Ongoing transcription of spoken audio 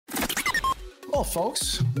Well,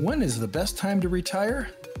 folks, when is the best time to retire?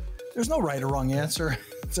 There's no right or wrong answer.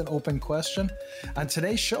 It's an open question. On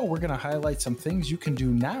today's show, we're going to highlight some things you can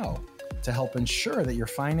do now to help ensure that your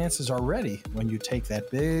finances are ready when you take that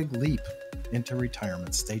big leap into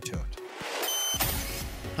retirement. Stay tuned.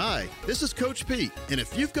 Hi, this is Coach Pete, and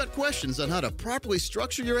if you've got questions on how to properly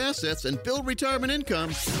structure your assets and build retirement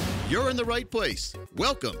income, you're in the right place.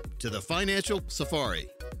 Welcome to the Financial Safari.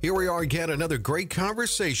 Here we are again, another great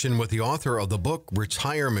conversation with the author of the book,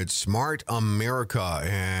 Retirement Smart America.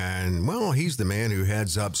 And, well, he's the man who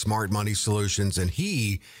heads up Smart Money Solutions, and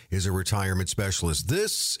he is a retirement specialist.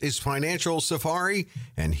 This is Financial Safari,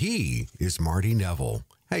 and he is Marty Neville.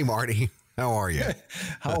 Hey, Marty. How are you?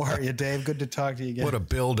 How are you, Dave? Good to talk to you again. What a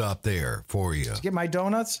build up there for you. Did you get my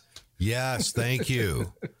donuts? Yes, thank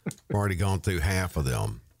you. Already gone through half of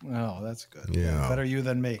them. Oh, that's good. Yeah. Better you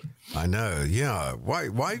than me. I know. Yeah.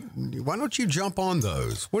 Why don't you jump on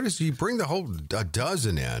those? What is you bring the whole a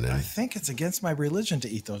dozen in? And I think it's against my religion to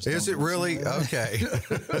eat those donuts. Is it really? Okay.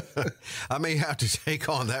 I may have to take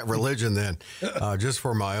on that religion then, just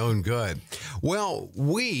for my own good. Well,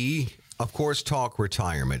 we, of course, talk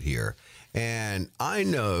retirement here. And I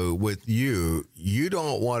know with you, you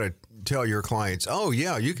don't want to tell your clients, oh,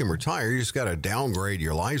 yeah, you can retire. You just got to downgrade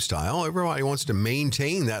your lifestyle. Everybody wants to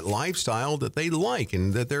maintain that lifestyle that they like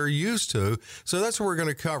and that they're used to. So that's what we're going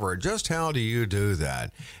to cover. Just how do you do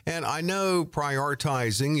that? And I know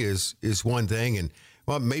prioritizing is one thing and,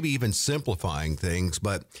 well, maybe even simplifying things,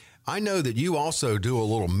 but I know that you also do a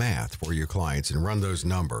little math for your clients and run those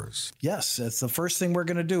numbers. Yes, that's the first thing we're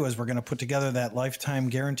going to do is we're going to put together that lifetime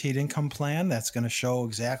guaranteed income plan that's going to show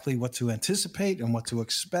exactly what to anticipate and what to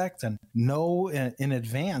expect and know in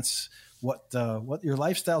advance what your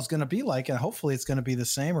lifestyle is going to be like. And hopefully it's going to be the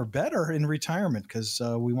same or better in retirement because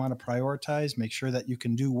we want to prioritize, make sure that you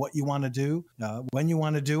can do what you want to do, when you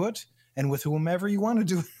want to do it. And with whomever you want to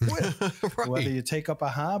do it with, Right. Whether you take up a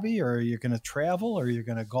hobby or you're going to travel or you're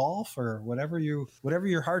going to golf or whatever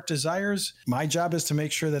your heart desires. My job is to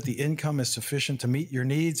make sure that the income is sufficient to meet your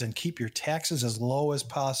needs and keep your taxes as low as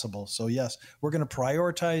possible. So yes, we're going to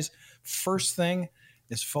prioritize. First thing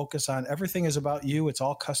is focus on everything is about you. It's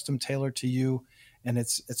all custom tailored to you. And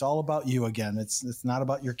it's all about you again. It's not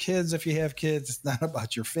about your kids if you have kids. It's not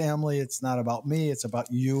about your family. It's not about me. It's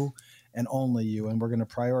about you and only you. And we're going to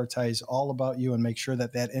prioritize all about you and make sure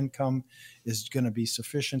that that income is going to be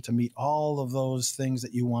sufficient to meet all of those things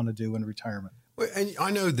that you want to do in retirement. And I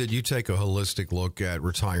know that you take a holistic look at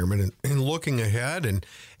retirement and looking ahead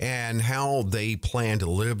and how they plan to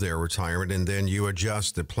live their retirement, and then you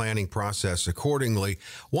adjust the planning process accordingly.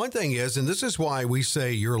 One thing is, and this is why we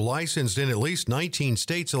say you're licensed in at least 19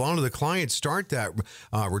 states, a lot of the clients start that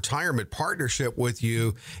retirement partnership with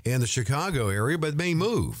you in the Chicago area, but may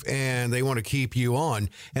move and they want to keep you on.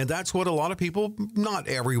 And that's what a lot of people, not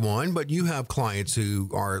everyone, but you have clients who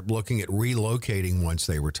are looking at relocating once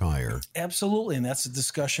they retire. Absolutely. And that's a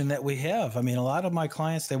discussion that we have. I mean, a lot of my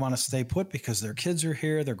clients, they want to stay put because their kids are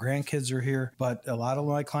here, their grandkids are here. But a lot of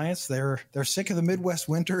my clients, they're sick of the Midwest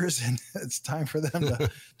winters, and it's time for them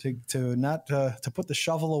to put the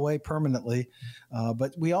shovel away permanently.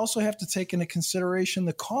 But we also have to take into consideration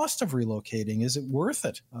the cost of relocating. Is it worth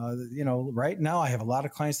it? Right now I have a lot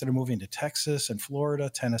of clients that are moving to Texas and Florida,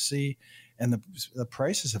 Tennessee, and the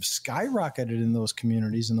prices have skyrocketed in those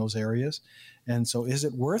communities, in those areas. And so is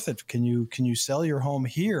it worth it? Can you sell your home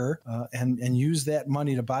here and use that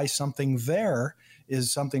money to buy something there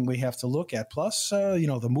is something we have to look at. Plus,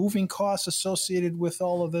 the moving costs associated with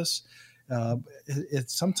all of this.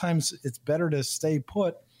 Sometimes it's better to stay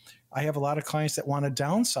put. I have a lot of clients that want to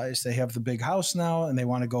downsize. They have the big house now and they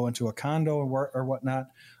want to go into a condo or whatnot,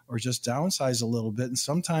 or just downsize a little bit. And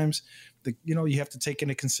sometimes you have to take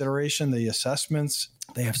into consideration the assessments.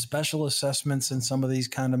 They have special assessments in some of these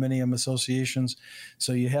condominium associations.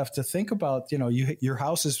 So you have to think about, your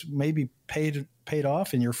house is maybe paid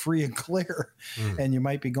off and you're free and clear. And you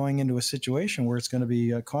might be going into a situation where it's going to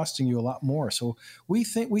be costing you a lot more. So we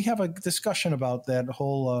have a discussion about that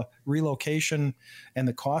whole relocation and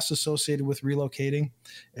the costs associated with relocating.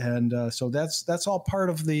 And so that's all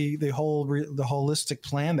part of the holistic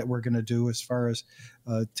plan that we're going to do as far as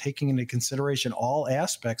taking into consideration all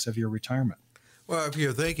aspects of your retirement. Well, if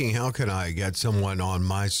you're thinking, how can I get someone on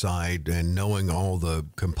my side and knowing all the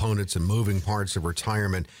components and moving parts of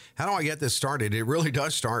retirement, how do I get this started? It really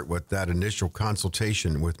does start with that initial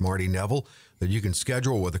consultation with Marty Neville that you can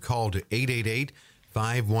schedule with a call to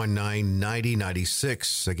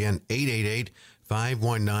 888-519-9096. Again,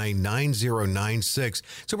 888-519-9096.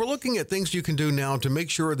 So we're looking at things you can do now to make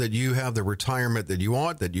sure that you have the retirement that you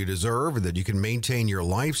want, that you deserve, and that you can maintain your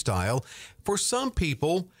lifestyle. For some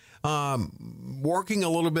people, working a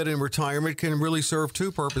little bit in retirement can really serve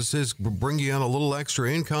two purposes: bring you in a little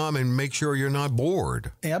extra income and make sure you're not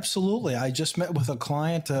bored. Absolutely. I just met with a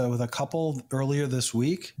client, with a couple earlier this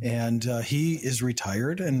week, and he is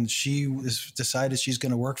retired, and she has decided she's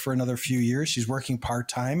going to work for another few years. She's working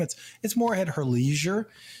part-time. It's more at her leisure.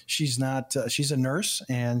 She's not, she's a nurse,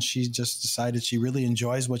 and she just decided she really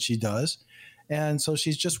enjoys what she does. And so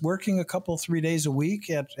she's just working a couple, 3 days a week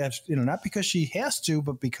at not because she has to,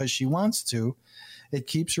 but because she wants to. It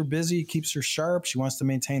keeps her busy, keeps her sharp. She wants to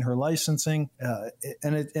maintain her licensing.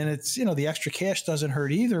 And it's, the extra cash doesn't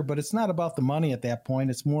hurt either, but it's not about the money at that point.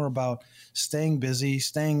 It's more about staying busy,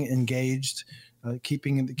 staying engaged,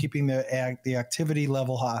 keeping the activity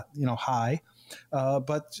level high.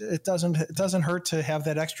 But it doesn't hurt to have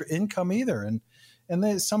that extra income either.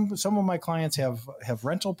 And some of my clients have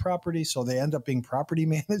rental property, so they end up being property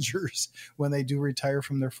managers when they do retire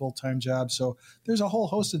from their full-time job. So there's a whole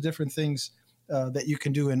host of different things that you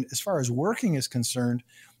can do. And as far as working is concerned,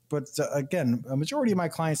 but again, a majority of my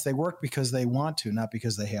clients, they work because they want to, not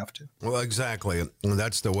because they have to. Well, exactly. And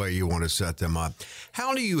that's the way you want to set them up.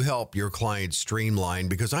 How do you help your clients streamline?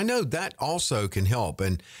 Because I know that also can help.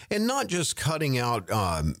 And not just cutting out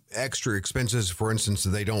extra expenses, for instance, that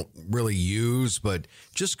they don't really use, but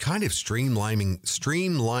just kind of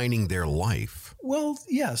streamlining their life. Well,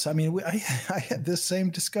 yes. I mean, I had this same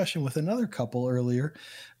discussion with another couple earlier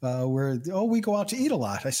where, we go out to eat a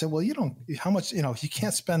lot. I said, well, how much, you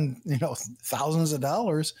can't spend, thousands of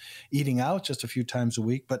dollars eating out just a few times a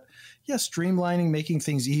week. But yes, streamlining, making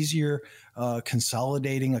things easier,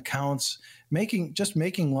 consolidating accounts,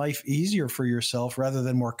 making life easier for yourself rather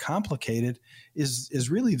than more complicated is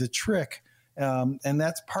really the trick. And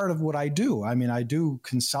that's part of what I do. I mean, I do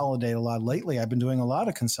consolidate a lot lately. I've been doing a lot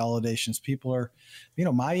of consolidations. People are,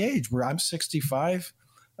 my age, where I'm 65.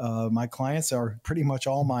 My clients are pretty much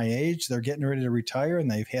all my age. They're getting ready to retire, and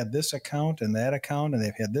they've had this account and that account, and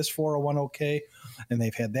they've had this 401k, and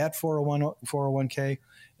they've had that 401k,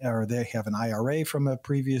 or they have an IRA from a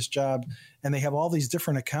previous job, and they have all these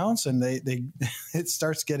different accounts, and it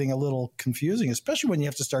starts getting a little confusing, especially when you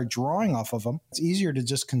have to start drawing off of them. It's easier to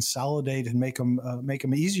just consolidate and make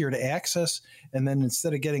them easier to access, and then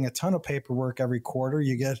instead of getting a ton of paperwork every quarter,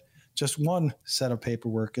 you get just one set of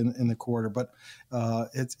paperwork in the quarter. But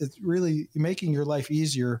it's really making your life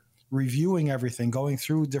easier, reviewing everything, going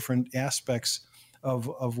through different aspects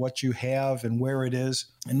of what you have and where it is,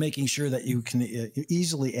 and making sure that you can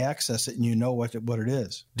easily access it and you know what it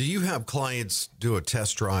is. Do you have clients do a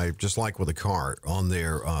test drive, just like with a car, on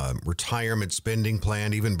their retirement spending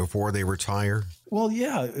plan even before they retire? Well,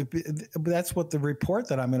 yeah, that's what the report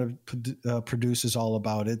that I'm going to produce is all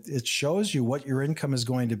about. It shows you what your income is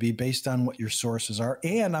going to be based on what your sources are.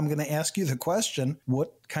 And I'm going to ask you the question,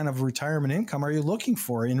 what kind of retirement income are you looking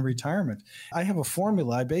for in retirement? I have a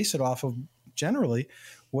formula. I base it off of generally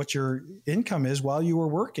what your income is while you were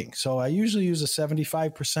working. So I usually use a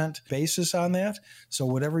 75% basis on that. So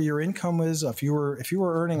whatever your income is, if you were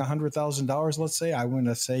earning $100,000, let's say, I want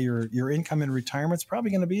to say your income in retirement is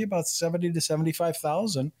probably going to be about $70,000 to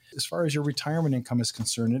 $75,000 as far as your retirement income is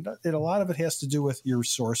concerned. A lot of it has to do with your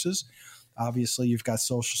sources. Obviously, you've got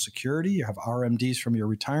Social Security, you have RMDs from your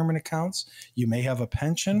retirement accounts, you may have a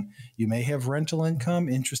pension, you may have rental income,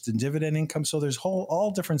 interest and dividend income. So there's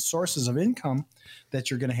all different sources of income that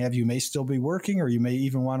you're going to have. You may still be working, or you may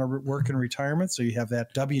even want to work in retirement. So you have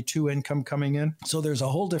that W-2 income coming in. So there's a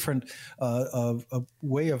whole different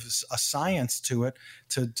way of a science to it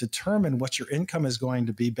to determine what your income is going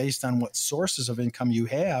to be based on what sources of income you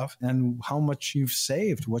have and how much you've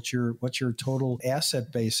saved, what your total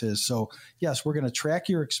asset base is. So yes, we're going to track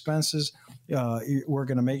your expenses. We're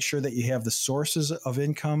going to make sure that you have the sources of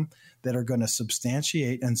income that are going to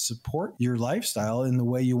substantiate and support your lifestyle in the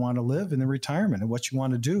way you want to live in the retirement and what you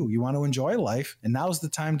want to do. You want to enjoy life, and now's the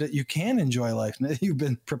time that you can enjoy life. You've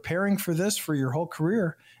been preparing for this for your whole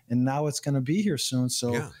career, and now it's going to be here soon.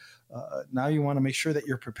 So yeah. Now you want to make sure that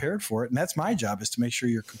you're prepared for it. And that's my job, is to make sure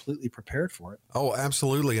you're completely prepared for it. Oh,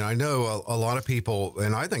 absolutely. And I know a lot of people,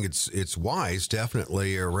 and I think it's wise,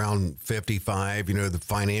 definitely around 55, the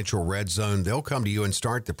financial red zone, they'll come to you and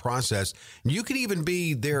start the process. And you could even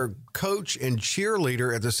be their coach and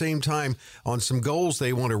cheerleader at the same time on some goals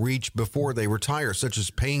they want to reach before they retire, such as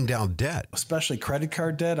paying down debt. Especially credit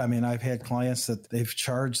card debt. I mean, I've had clients that they've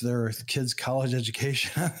charged their kids' college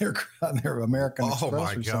education on their American Express. Oh,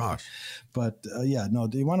 my gosh. But do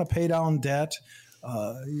you want to pay down debt?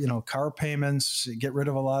 Car payments, get rid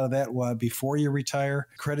of a lot of that before you retire.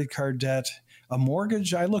 Credit card debt. A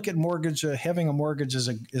mortgage, I look at mortgage, having a mortgage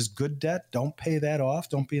is good debt. Don't pay that off.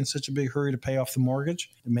 Don't be in such a big hurry to pay off the mortgage.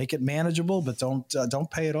 Make it manageable, but don't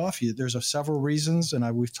pay it off. There's several reasons, and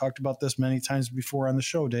we've talked about this many times before on the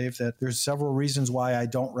show, Dave, that there's several reasons why I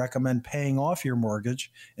don't recommend paying off your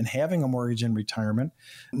mortgage and having a mortgage in retirement.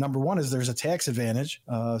 Number one is there's a tax advantage.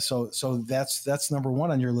 So that's number one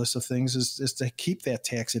on your list of things is to keep that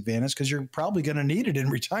tax advantage, because you're probably going to need it in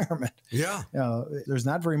retirement. Yeah. There's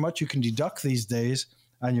not very much you can deduct these days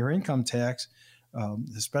on your income tax,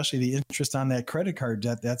 especially the interest on that credit card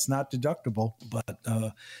debt. That's not deductible. But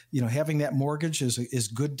having that mortgage is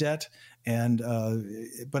good debt, and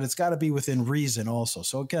but it's got to be within reason also.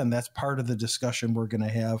 So again, that's part of the discussion we're going to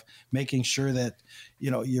have, making sure that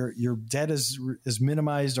your debt is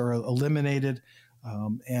minimized or eliminated.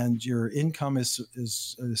 And your income is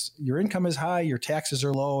high, your taxes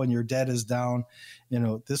are low, and your debt is down.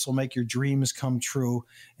 This will make your dreams come true,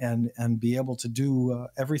 and be able to do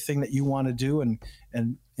everything that you want to do. And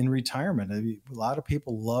in retirement, a lot of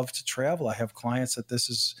people love to travel. I have clients that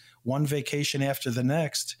this is one vacation after the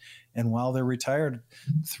next, and while they're retired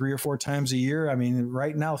 3 or 4 times a year. I mean,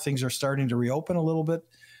 right now things are starting to reopen a little bit.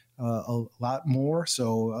 A lot more.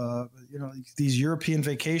 So, these European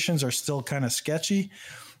vacations are still kind of sketchy.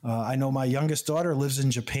 I know my youngest daughter lives in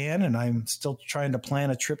Japan, and I'm still trying to plan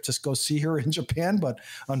a trip to go see her in Japan. But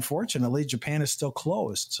unfortunately, Japan is still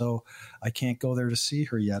closed, so I can't go there to see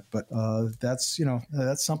her yet. But that's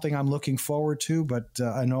something I'm looking forward to. But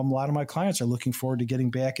I know a lot of my clients are looking forward to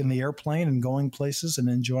getting back in the airplane and going places and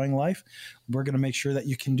enjoying life. We're going to make sure that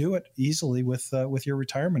you can do it easily with your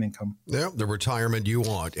retirement income. Yeah, the retirement you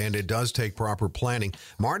want, and it does take proper planning.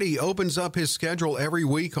 Marty opens up his schedule every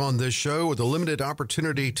week on this show with a limited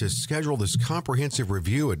opportunity to schedule this comprehensive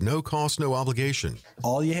review at no cost, no obligation.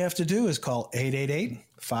 All you have to do is call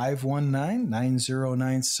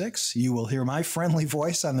 888-519-9096. You will hear my friendly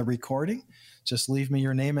voice on the recording. Just leave me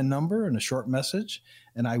your name and number and a short message,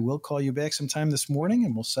 and I will call you back sometime this morning,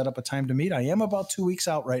 and we'll set up a time to meet. I am about 2 weeks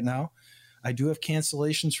out right now. I do have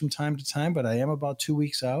cancellations from time to time, but I am about 2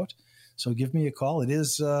 weeks out. So give me a call. It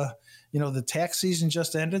is, the tax season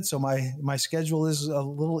just ended, so my schedule is a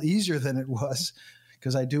little easier than it was,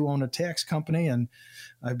 because I do own a tax company, and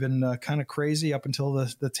I've been kind of crazy up until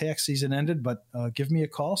the tax season ended. But give me a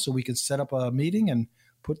call so we can set up a meeting and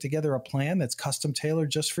put together a plan that's custom tailored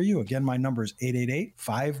just for you. Again, my number is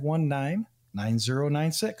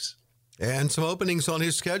 888-519-9096. And some openings on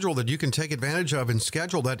his schedule that you can take advantage of and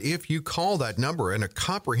schedule that if you call that number, and a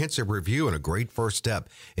comprehensive review and a great first step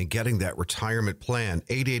in getting that retirement plan.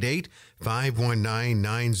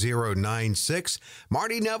 888-519-9096.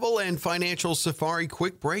 Marty Neville and Financial Safari.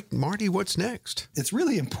 Quick break. Marty, what's next? It's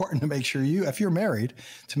really important to make sure if you're married,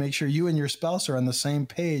 to make sure you and your spouse are on the same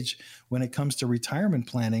page when it comes to retirement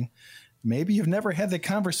planning. Maybe you've never had the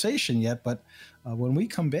conversation yet, but when we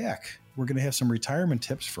come back, we're going to have some retirement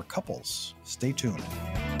tips for couples. Stay tuned.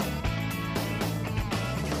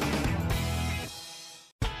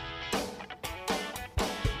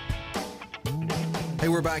 Hey,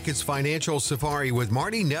 we're back. It's Financial Safari with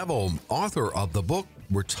Marty Neville, author of the book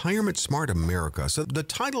Retirement Smart America. So the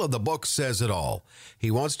title of the book says it all.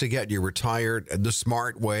 He wants to get you retired the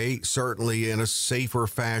smart way, certainly in a safer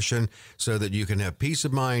fashion, so that you can have peace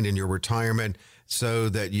of mind in your retirement, so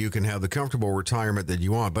that you can have the comfortable retirement that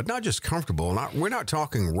you want. But not just comfortable. We're not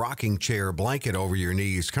talking rocking chair, blanket over your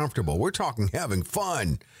knees comfortable. We're talking having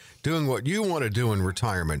fun, doing what you want to do in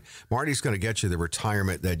retirement. Marty's going to get you the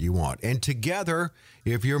retirement that you want. And together,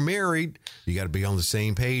 if you're married, you got to be on the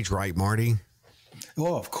same page, right, Marty?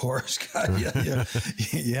 Oh, of course. God, yeah.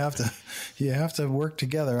 You have to work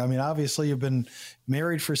together. I mean, obviously, you've been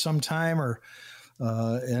married for some time,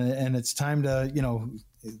 and it's time to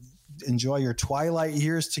enjoy your twilight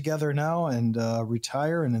years together now, and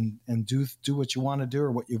retire and do what you want to do,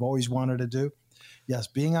 or what you've always wanted to do. Yes,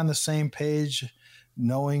 being on the same page,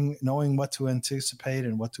 knowing what to anticipate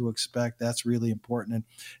and what to expect, that's really important.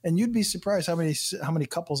 And you'd be surprised how many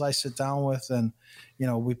couples I sit down with, and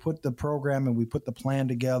we put the program and we put the plan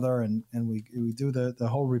together, and we do the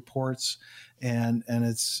whole reports, and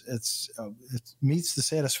it meets the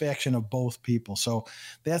satisfaction of both people. So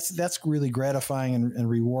that's really gratifying and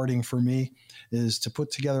rewarding for me, is to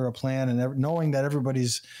put together a plan and knowing that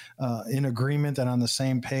everybody's in agreement and on the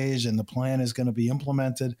same page, and the plan is going to be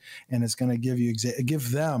implemented, and it's going to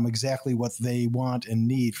give them exactly what they want and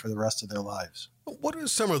need for the rest of their lives. What are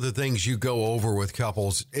some of the things you go over with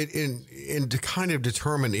couples in to kind of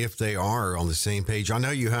determine if they are on the same page? I know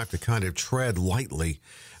you have to kind of tread lightly,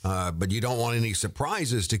 but you don't want any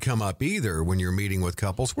surprises to come up either when you're meeting with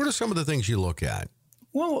couples. What are some of the things you look at?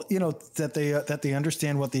 Well, that they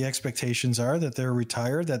understand what the expectations are, that they're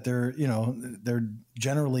retired, that they're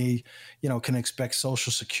generally, can expect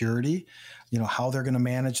Social Security, how they're going to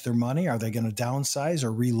manage their money. Are they going to downsize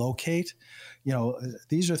or relocate?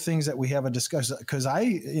 These are things that we have a discussion, because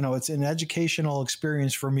it's an educational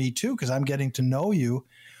experience for me too, because I'm getting to know you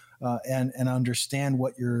and understand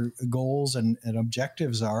what your goals and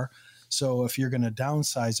objectives are. So if you're going to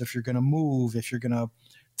downsize, if you're going to move, if you're going to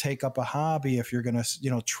take up a hobby, if you're going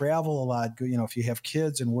to, travel a lot, if you have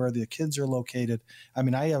kids and where the kids are located.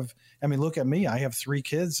 Look at me, I have 3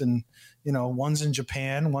 kids, and, one's in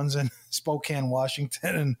Japan, one's in Spokane,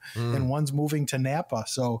 Washington, and one's moving to Napa.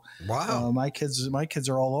 So wow, my kids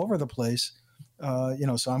are all over the place.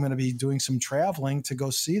 So I'm going to be doing some traveling to go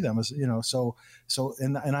see them,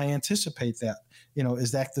 and I anticipate that,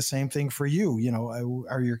 is that the same thing for you?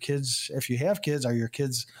 Are your kids, if you have kids, are your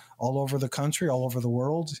kids all over the country, all over the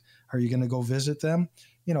world? Are you going to go visit them?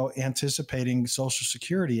 Anticipating Social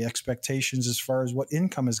Security expectations as far as what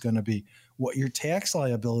income is going to be, what your tax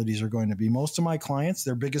liabilities are going to be. Most of my clients,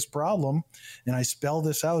 their biggest problem, and I spell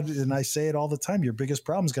this out and I say it all the time, your biggest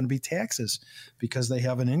problem is going to be taxes, because they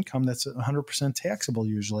have an income that's 100% taxable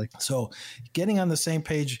usually. So getting on the same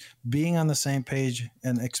page, being on the same page,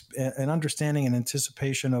 and understanding and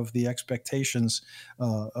anticipation of the expectations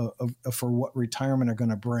for what retirement are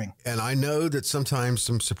going to bring. And I know that sometimes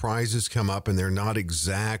some surprises come up and they're not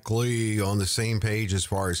exactly on the same page as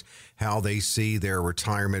far as how they see their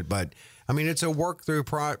retirement, but it's a work through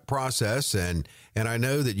process, and I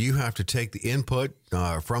know that you have to take the input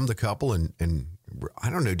from the couple, and I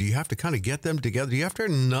don't know, do you have to kind of get them together? Do you have to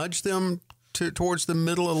nudge them towards the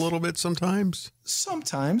middle a little bit sometimes?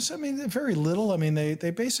 Sometimes. Very little.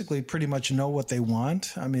 They basically pretty much know what they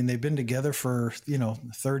want. They've been together for,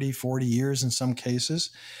 30, 40 years in some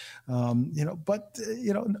cases. But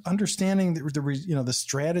understanding the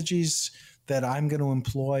strategies that I'm going to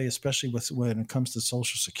employ, especially when it comes to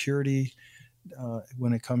Social Security,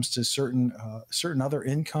 when it comes to certain other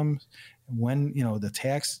income, when, the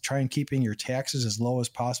tax, try and keeping your taxes as low as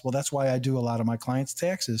possible. That's why I do a lot of my clients'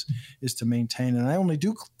 taxes, is to maintain. And I only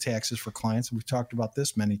do taxes for clients. And we've talked about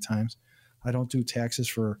this many times. I don't do taxes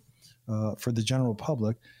for the general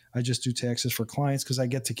public. I just do taxes for clients, because I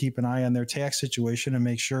get to keep an eye on their tax situation and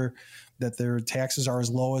make sure that their taxes are as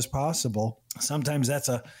low as possible. Sometimes that's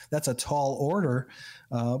a tall order,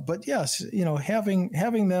 but yes,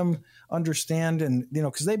 having them understand, and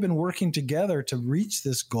because they've been working together to reach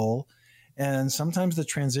this goal, and sometimes the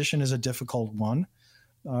transition is a difficult one.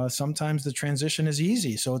 Sometimes the transition is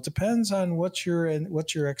easy. So it depends on what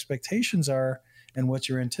your expectations are and what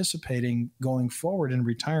you're anticipating going forward in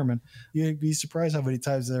retirement. You'd be surprised how many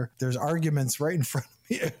times there's arguments right in front of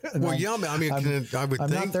me. Well, yeah, I would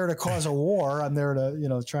think. Not there to cause a war. I'm there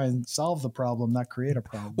to, try and solve the problem, not create a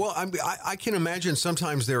problem. Well, I can imagine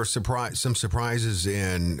sometimes there are some surprises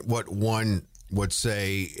in what one would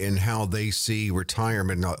say in how they see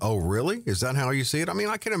retirement. Oh, really? Is that how you see it?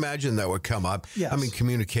 I can imagine that would come up. Yes.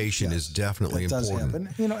 Communication is definitely important.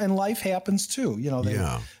 Does happen. And life happens too.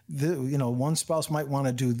 One spouse might want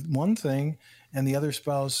to do one thing, and the other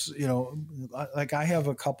spouse, like I have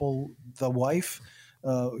a couple, the wife,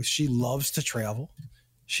 she loves to travel.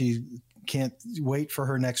 She can't wait for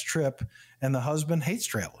her next trip, and the husband hates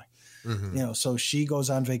traveling. Mm-hmm. So she goes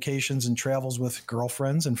on vacations and travels with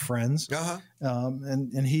girlfriends and friends,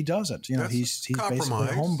 and he doesn't. He's basically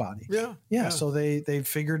a homebody. Yeah. So they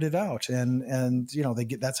figured it out, and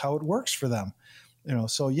that's how it works for them.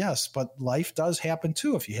 So yes, but life does happen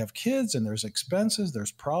too. If you have kids and there's expenses,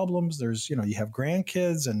 there's problems, there's, you have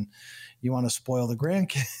grandkids and you want to spoil the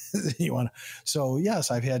grandkids. So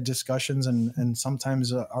yes, I've had discussions and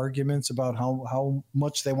sometimes arguments about how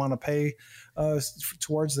much they want to pay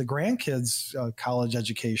towards the grandkids' college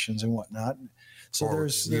educations and whatnot. So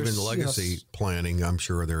there's even legacy planning. I'm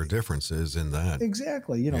sure there are differences in that.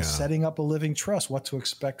 Exactly. Setting up a living trust, what to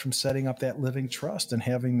expect from setting up that living trust, and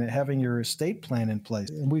having your estate plan in place.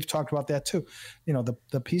 And we've talked about that too.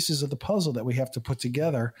 The pieces of the puzzle that we have to put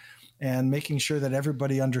together, and making sure that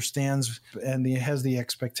everybody understands and has the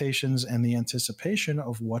expectations and the anticipation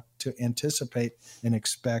of what to anticipate and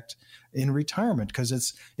expect in retirement, because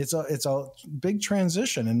it's a big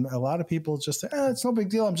transition, and a lot of people just say, it's no big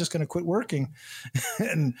deal, I'm just going to quit working,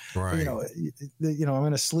 and right. I'm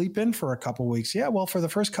going to sleep in for a couple of weeks. Yeah, well, for the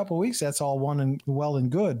first couple of weeks, that's all well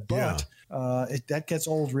and good, but that gets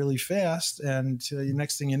old really fast, and the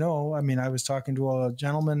next thing you know, I was talking to a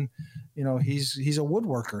gentleman. He's a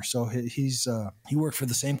woodworker, so he worked for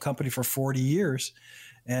the same company for 40 years.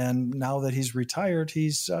 And now that he's retired,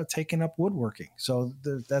 he's taken up woodworking. So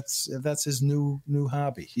that's his new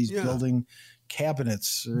hobby. He's building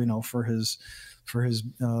cabinets, for his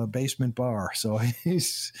basement bar. So he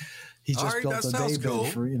just built a day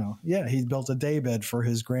bed for, he built a day bed for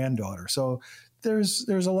his granddaughter. So there's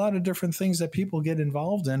a lot of different things that people get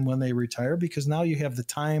involved in when they retire, because now you have the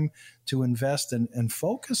time to invest and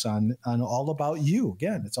focus on all about you.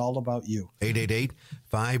 Again, it's all about you.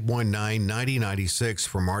 888-519-9096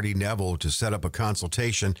 for Marty Neville to set up a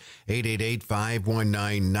consultation.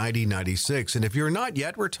 888-519-9096. And if you're not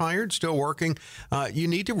yet retired, still working, you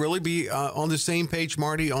need to really be on the same page,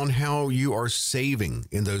 Marty, on how you are saving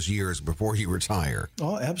in those years before you retire.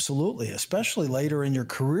 Oh, absolutely. Especially later in your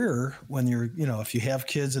career when you're, if you have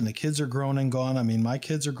kids and the kids are grown and gone. I mean, my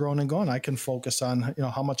kids are grown and gone. I can focus on,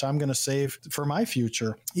 how much I'm going to save for my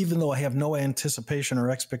future, even though I have no anticipation or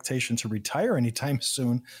expectation to retire anytime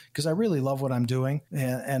soon, because I really love what I'm doing.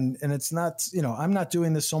 And it's not, I'm not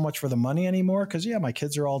doing this so much for the money anymore, because my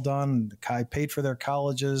kids are all done. I paid for their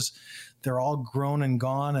colleges. They're all grown and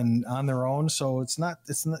gone and on their own. So it's not,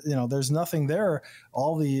 there's nothing there.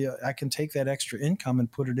 I can take that extra income and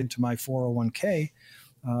put it into my 401k.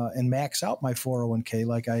 And max out my 401k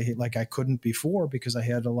like I couldn't before, because I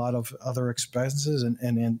had a lot of other expenses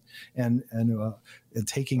and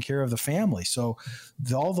taking care of the family. So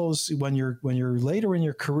all those, when you're later in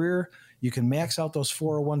your career, you can max out those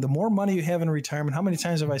 401. The more money you have in retirement, how many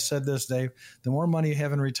times have I said this, Dave? The more money you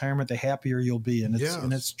have in retirement, the happier you'll be. And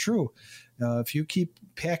it's true. If you keep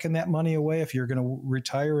packing that money away, if you're going to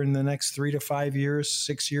retire in the next 3 to 5 years,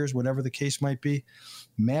 6 years, whatever the case might be,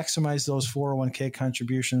 maximize those 401k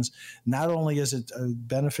contributions. Not only is it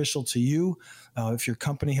beneficial to you, if your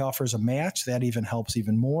company offers a match, that even helps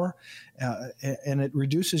even more. And it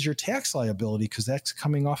reduces your tax liability, because that's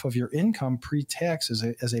coming off of your income pre-tax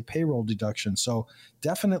as a payroll deduction. So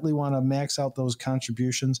definitely want to max out those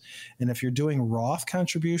contributions. And if you're doing Roth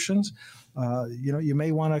contributions, you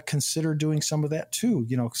may want to consider doing some of that too,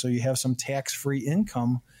 so you have some tax-free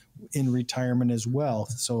income in retirement as well.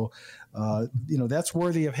 So, that's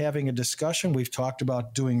worthy of having a discussion. We've talked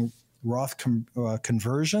about doing Roth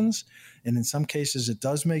conversions, and in some cases it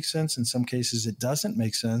does make sense. In some cases it doesn't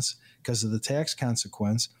make sense because of the tax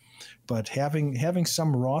consequence. But having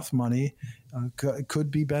some Roth money could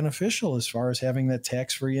be beneficial as far as having that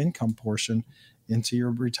tax-free income portion into your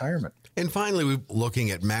retirement. And finally, we're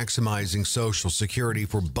looking at maximizing Social Security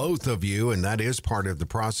for both of you, and that is part of the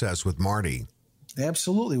process with Marty.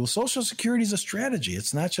 Absolutely. Well, Social Security is a strategy.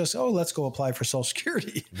 It's not just, let's go apply for Social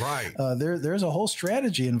Security. Right. There's a whole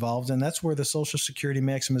strategy involved, and that's where the Social Security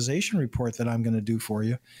maximization report that I'm going to do for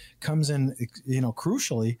you comes in,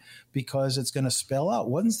 crucially, because it's going to spell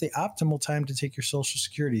out when's the optimal time to take your Social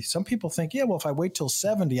Security. Some people think, if I wait till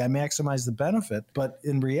 70, I maximize the benefit. But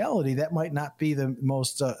in reality, that might not be the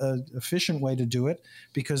most efficient way to do it,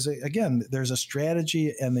 because, again, there's a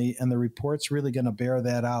strategy, and the report's really going to bear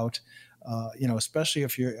that out. Especially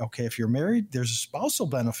if you're married, there's a spousal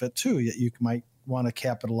benefit too that you might want to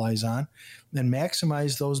capitalize on and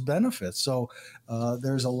maximize those benefits. So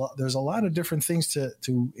there's a lot of different things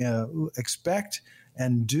to expect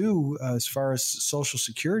and do as far as Social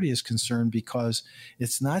Security is concerned, because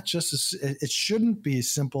it's not just it shouldn't be as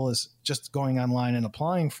simple as just going online and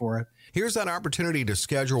applying for it. Here's that opportunity to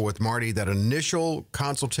schedule with Marty that initial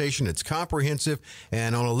consultation. It's comprehensive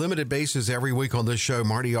and on a limited basis every week on this show.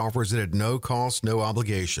 Marty offers it at no cost, no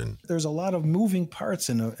obligation. There's a lot of moving parts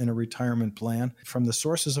in a retirement plan, from the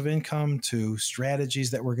sources of income to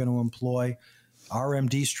strategies that we're going to employ,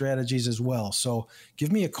 RMD strategies as well. So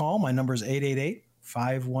give me a call. My number is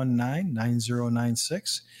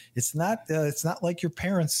 888-519-9096. It's not like your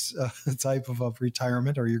parents' type of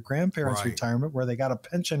retirement or your grandparents' retirement where they got a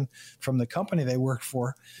pension from the company they worked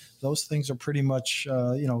for. Those things are pretty much,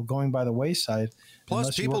 going by the wayside.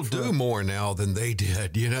 Plus, people do more now than they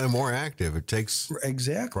did, more active. It takes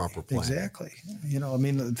proper planning. Exactly.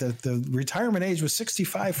 The retirement age was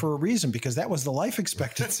 65 for a reason, because that was the life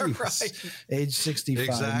expectancy, age 65.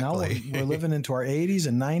 Exactly. Now we're living into our 80s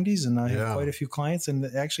and 90s, and I have quite a few clients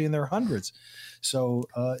actually in their hundreds. So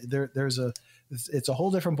it's a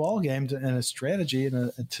whole different ballgame and a strategy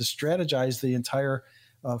to strategize the entire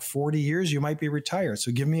 40 years you might be retired.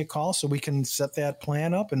 So give me a call so we can set that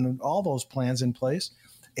plan up and all those plans in place.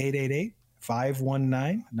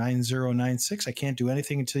 888-519-9096. I can't do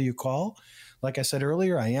anything until you call. Like I said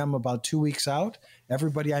earlier, I am about 2 weeks out.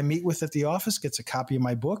 Everybody I meet with at the office gets a copy of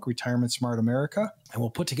my book, Retirement Smart America, and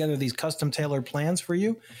we'll put together these custom tailored plans for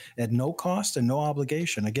you at no cost and no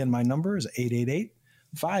obligation. Again, my number is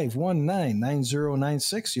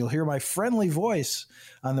 519-9096. You'll hear my friendly voice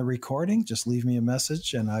on the recording. Just leave me a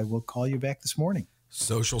message and I will call you back this morning.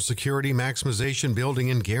 Social Security maximization, building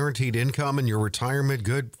in guaranteed income in your retirement,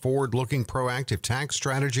 good forward-looking proactive tax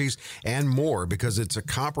strategies, and more, because it's a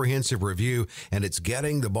comprehensive review and it's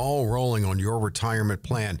getting the ball rolling on your retirement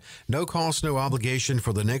plan. No cost, no obligation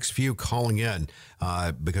for the next few calling in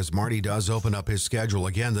because Marty does open up his schedule.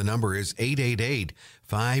 Again, the number is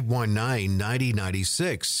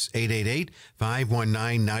 888-519-9096,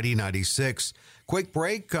 888-519-9096. Quick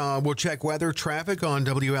break. We'll check weather traffic on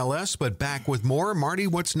WLS, but back with more. Marty,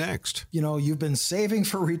 what's next? You know, you've been saving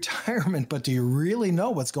for retirement, but do you really know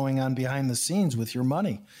what's going on behind the scenes with your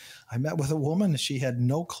money? I met with a woman, she had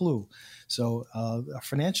no clue. So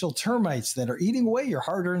financial termites that are eating away your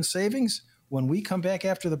hard-earned savings. When we come back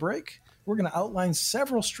after the break, we're going to outline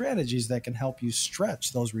several strategies that can help you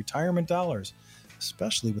stretch those retirement dollars,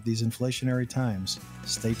 especially with these inflationary times.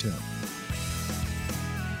 Stay tuned.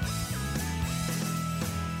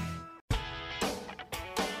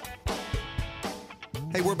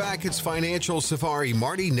 Hey, we're back. It's Financial Safari.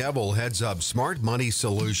 Marty Neville heads up Smart Money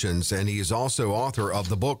Solutions, and he is also author of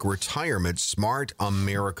the book Retirement Smart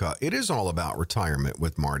America. It is all about retirement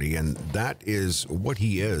with Marty, and that is what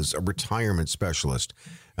he is, a retirement specialist.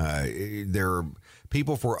 There are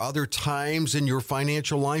people for other times in your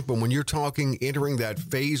financial life, but when you're talking entering that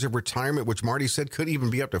phase of retirement, which Marty said could even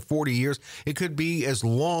be up to 40 years, it could be as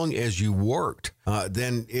long as you worked,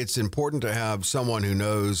 then it's important to have someone who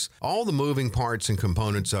knows all the moving parts and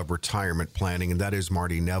components of retirement planning, and that is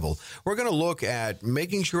Marty Neville. We're going to look at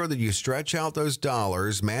making sure that you stretch out those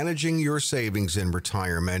dollars, managing your savings in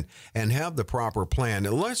retirement, and have the proper plan.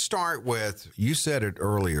 And let's start with, you said it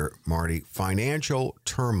earlier, Marty, financial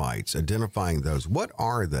termites, identifying those. What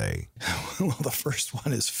are they? Well, the first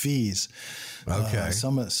one is fees. Okay.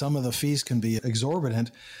 Some of the fees can be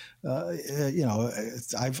exorbitant.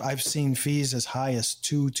 I've seen fees as high as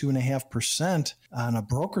 2.5% on a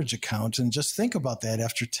brokerage account. And just think about that.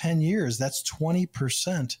 After 10 years, that's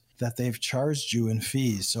 20% that they've charged you in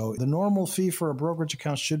fees. So the normal fee for a brokerage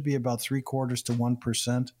account should be about 0.75% to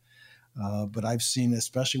 1%. But I've seen,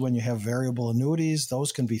 especially when you have variable annuities,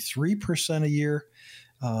 those can be 3% a year.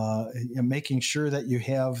 And making sure that you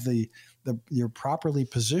have you're properly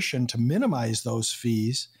positioned to minimize those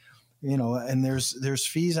fees. You know, and there's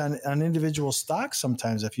fees on individual stocks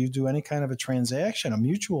sometimes. If you do any kind of a transaction, a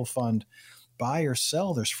mutual fund, buy or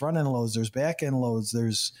sell, there's front end loads, there's back end loads,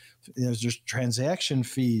 there's transaction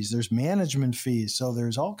fees, there's management fees. So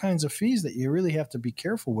there's all kinds of fees that you really have to be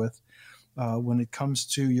careful with when it comes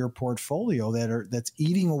to your portfolio that's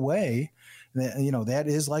eating away. That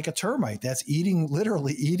is like a termite. That's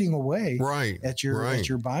literally eating away at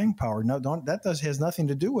your buying power. No, has nothing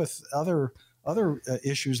to do with other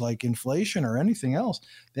issues like inflation or anything else.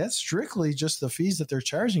 That's strictly just the fees that they're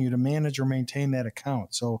charging you to manage or maintain that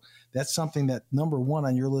account. So that's something that number one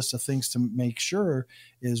on your list of things to make sure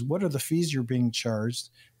is, what are the fees you're being charged?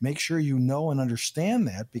 Make sure you know and understand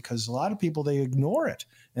that, because a lot of people, they ignore it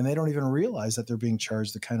and they don't even realize that they're being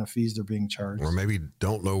charged the kind of fees they're being charged. Or maybe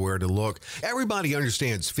don't know where to look. Everybody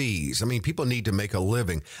understands fees. I mean, people need to make a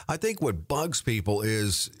living. I think what bugs people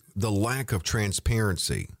is the lack of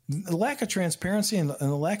transparency. The lack of transparency and the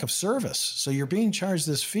lack of service. So you're being charged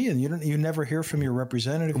this fee and you never hear from your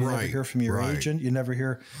representative, you never hear from your agent, you never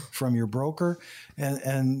hear from your broker.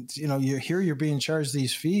 And you're being charged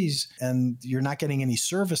these fees and you're not getting any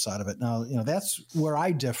service out of it. Now, that's where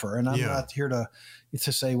I differ, and I'm not here to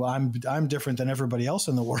say, well, I'm different than everybody else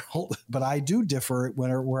in the world, but I do differ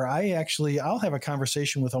where I'll have a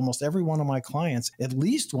conversation with almost every one of my clients at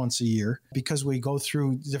least once a year, because we go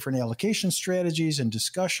through different allocation strategies and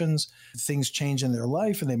discussions. Things change in their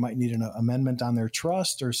life and they might need an amendment on their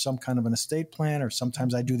trust or some kind of an estate plan, or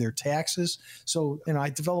sometimes I do their taxes. So, I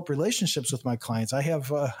develop relationships with my clients. I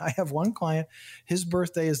have one client, his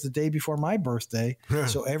birthday is the day before my birthday.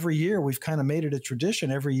 So every year we've kind of made it a tradition.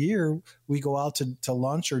 Every year we go out to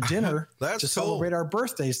lunch or dinner to celebrate our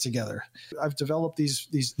birthdays together. I've developed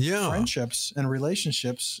these friendships and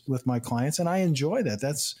relationships with my clients, and I enjoy that.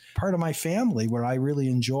 That's part of my family, where I really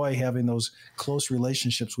enjoy having those close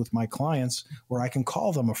relationships with my clients where I can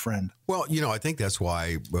call them a friend. Well, I think that's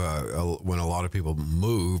why when a lot of people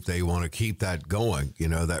move, they want to keep that going,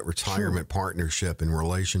 that retirement partnership and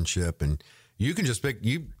relationship. And you can just pick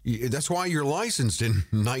that's why you're licensed in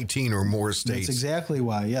 19 or more states. That's exactly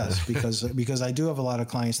why, yes, because I do have a lot of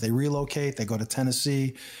clients. They relocate, they go to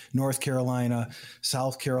Tennessee, North Carolina,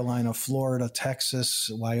 South Carolina, Florida, Texas,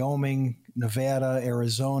 Wyoming, Nevada,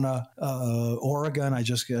 Arizona, Oregon. I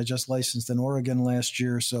just licensed in Oregon last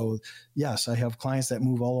year. So yes, I have clients that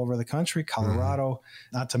move all over the country, Colorado,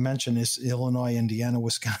 not to mention is Illinois, Indiana,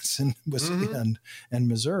 Wisconsin, and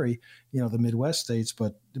Missouri, the Midwest states,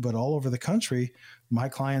 but all over the country. My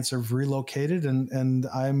clients have relocated and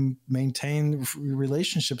I'm maintain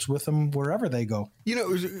relationships with them wherever they go.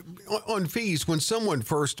 On fees, when someone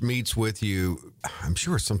first meets with you, I'm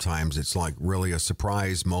sure sometimes it's like really a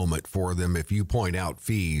surprise moment for them if you point out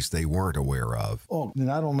fees they weren't aware of. Oh,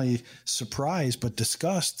 not only surprised, but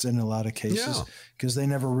disgust in a lot of cases because they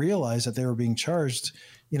never realized that they were being charged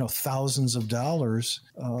thousands of dollars,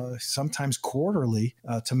 sometimes quarterly,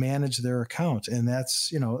 to manage their account. And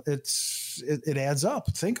that's, it adds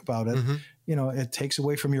up. Think about it. It takes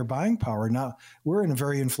away from your buying power. Now, we're in a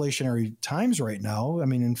very inflationary times right now. I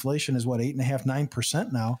mean, inflation is 8.5%,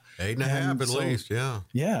 9% now. 8.5 at least, yeah.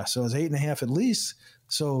 Yeah, so it's 8.5 at least.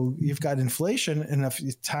 So you've got inflation, and if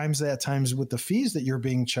times with the fees that you're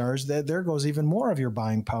being charged, that there goes even more of your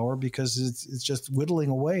buying power because it's just whittling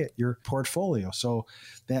away at your portfolio. So,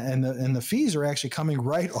 and the fees are actually coming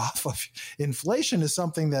right off of inflation. Is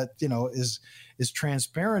something that is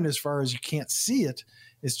transparent as far as you can't see it.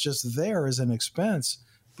 It's just there as an expense,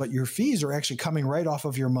 but your fees are actually coming right off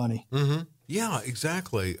of your money. Mm-hmm. Yeah,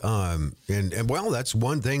 exactly. And well, that's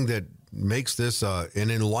one thing that makes this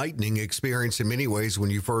an enlightening experience in many ways when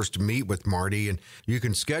you first meet with Marty. And you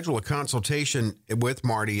can schedule a consultation with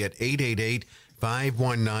Marty at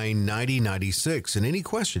 888-519-9096. And any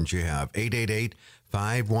questions you have,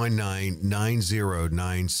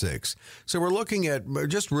 888-519-9096. So we're looking at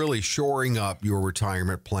just really shoring up your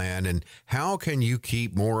retirement plan and how can you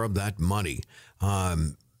keep more of that money.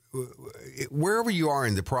 Wherever you are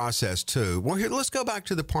in the process too. Well, here, let's go back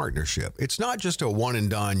to the partnership. It's not just a one and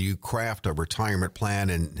done. You craft a retirement plan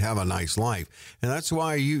and have a nice life. And that's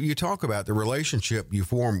why you talk about the relationship you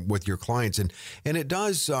form with your clients. And it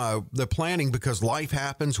does the planning because life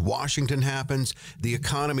happens, Washington happens, the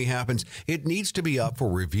economy happens. It needs to be up for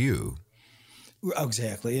review.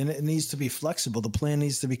 Exactly. And it needs to be flexible. The plan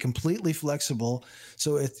needs to be completely flexible.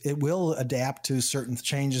 So it will adapt to certain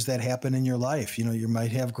changes that happen in your life. You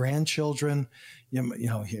might have grandchildren, you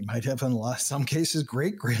might have in some cases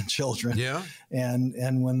great grandchildren. Yeah.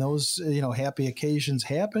 And when those, happy occasions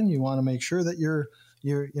happen, you want to make sure that you're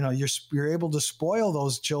able to spoil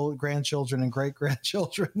those grandchildren and great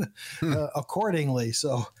grandchildren accordingly.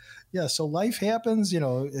 So, so life happens,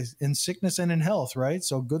 in sickness and in health, right?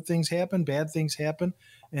 So good things happen, bad things happen,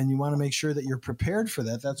 and you want to make sure that you're prepared for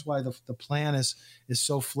that. That's why the plan is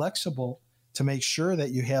so flexible to make sure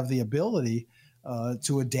that you have the ability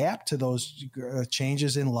to adapt to those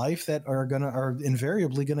changes in life that are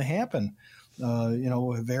invariably going to happen.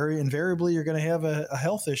 Very invariably, you're going to have a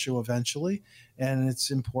health issue eventually, and it's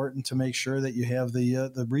important to make sure that you have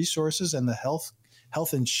the resources and the health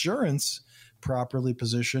insurance properly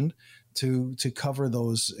positioned to cover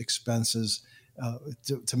those expenses,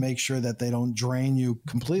 to make sure that they don't drain you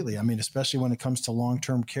completely. I mean, especially when it comes to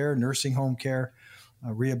long-term care, nursing home care,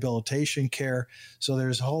 rehabilitation care. So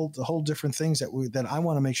there's whole different things that I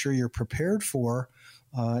want to make sure you're prepared for.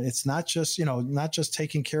 It's not just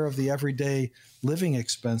taking care of the everyday living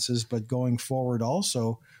expenses, but going forward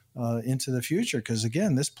also into the future. Because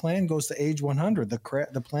again, this plan goes to age 100.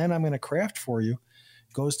 The plan I'm going to craft for you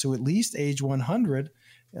goes to at least age 100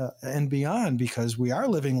 and beyond, because we are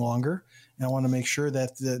living longer. And I want to make sure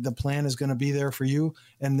that the plan is going to be there for you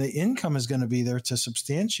and the income is going to be there to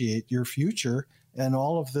substantiate your future and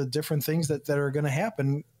all of the different things that are going to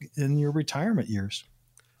happen in your retirement years.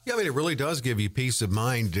 Yeah, I mean, it really does give you peace of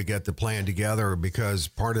mind to get the plan together, because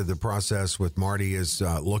part of the process with Marty is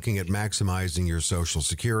looking at maximizing your Social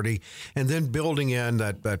Security and then building in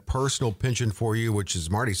that personal pension for you, which, as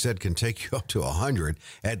Marty said, can take you up to 100,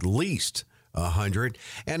 at least 100.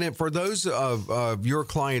 And for those of your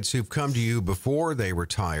clients who've come to you before they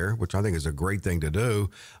retire, which I think is a great thing to do,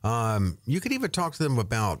 you could even talk to them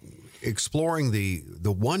about exploring the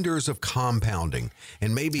wonders of compounding,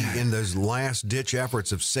 and maybe in those last ditch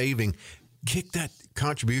efforts of saving, kick that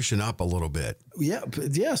contribution up a little bit. Yeah.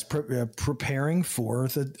 Yes. Preparing for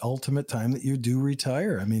the ultimate time that you do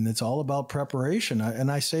retire. I mean, it's all about preparation.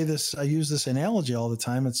 I say this, I use this analogy all the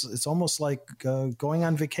time. It's almost like going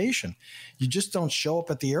on vacation. You just don't show up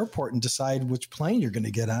at the airport and decide which plane you're going to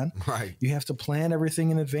get on. Right. You have to plan everything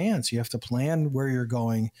in advance. You have to plan where you're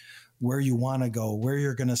going, where you want to go, where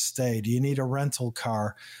you're going to stay. Do you need a rental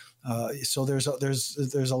car? So there's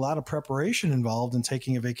a lot of preparation involved in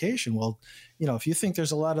taking a vacation. Well, if you think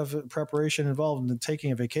there's a lot of preparation involved in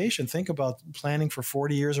taking a vacation, think about planning for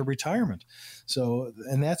 40 years of retirement. So,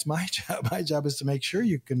 and that's my job. My job is to make sure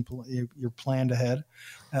you're planned ahead,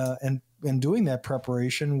 and doing that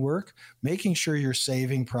preparation work, making sure you're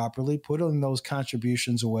saving properly, putting those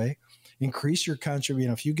contributions away. Increase your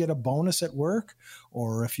contribution. If you get a bonus at work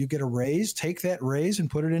or if you get a raise, take that raise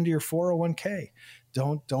and put it into your 401k.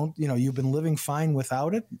 Don't, you've been living fine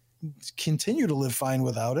without it. Continue to live fine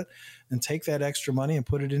without it, and take that extra money and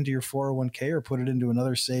put it into your 401k or put it into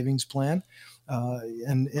another savings plan.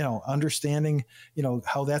 And understanding,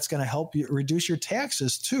 how that's going to help you reduce your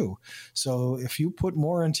taxes too. So if you put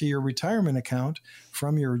more into your retirement account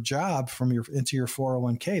from your job, into your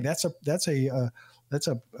 401k, that's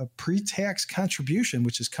a pre-tax contribution,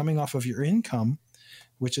 which is coming off of your income,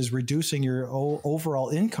 which is reducing your overall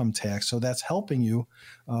income tax. So that's helping you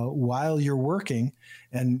while you're working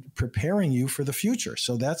and preparing you for the future.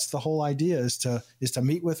 So that's the whole idea, is to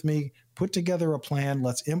meet with me, put together a plan,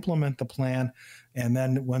 let's implement the plan. And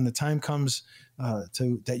then when the time comes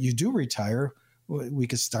that you do retire, we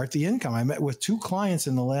could start the income. I met with 2 clients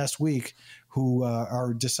in the last week who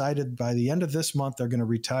are decided by the end of this month they're going to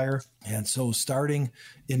retire. And so starting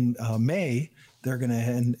in May, they're going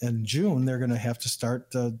to, in June, they're going to have to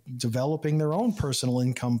start developing their own personal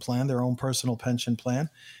income plan, their own personal pension plan.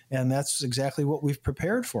 And that's exactly what we've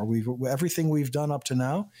prepared for. Everything we've done up to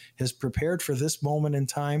now has prepared for this moment in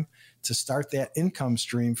time to start that income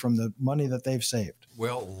stream from the money that they've saved.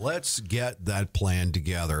 Well, let's get that plan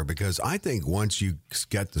together, because I think once you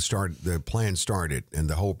get the plan started and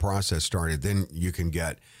the whole process started, then you can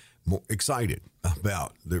get more excited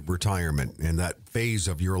about the retirement and that phase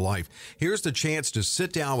of your life. Here's the chance to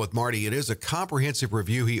sit down with Marty. It is a comprehensive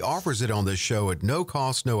review. He offers it on this show at no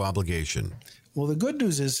cost, no obligation. Well, the good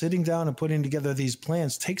news is sitting down and putting together these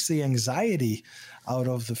plans takes the anxiety out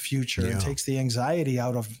of the future, and takes the anxiety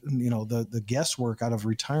out of, the guesswork out of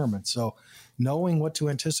retirement. So knowing what to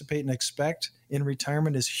anticipate and expect in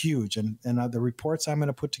retirement is huge. And the reports I'm going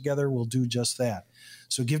to put together will do just that.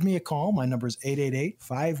 So give me a call. My number is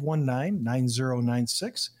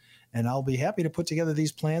 888-519-9096. And I'll be happy to put together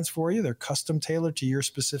these plans for you. They're custom tailored to your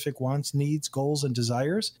specific wants, needs, goals, and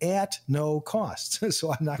desires at no cost.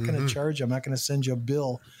 So I'm not going to charge you. I'm not going to send you a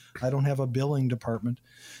bill. I don't have a billing department.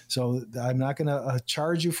 So I'm not going to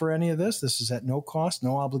charge you for any of this. This is at no cost,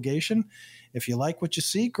 no obligation. If you like what you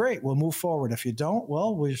see, great, we'll move forward. If you don't,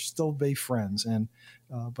 well, we'll still be friends. And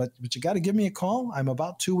but you got to give me a call. I'm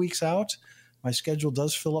about 2 weeks out. My schedule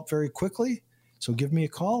does fill up very quickly. So give me a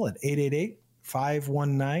call at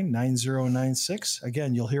 888-519-9096.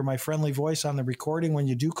 Again, you'll hear my friendly voice on the recording when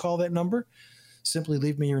you do call that number. Simply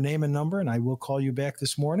leave me your name and number, and I will call you back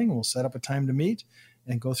this morning. We'll set up a time to meet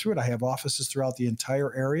and go through it. I have offices throughout the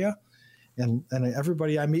entire area, and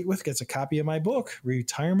everybody I meet with gets a copy of my book,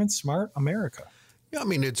 Retirement Smart America. Yeah, I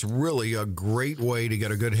mean, it's really a great way to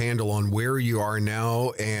get a good handle on where you are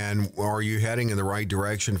now and are you heading in the right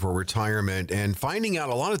direction for retirement, and finding out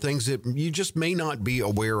a lot of things that you just may not be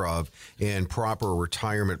aware of in proper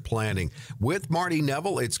retirement planning. With Marty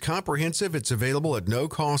Neville, it's comprehensive. It's available at no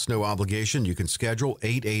cost, no obligation. You can schedule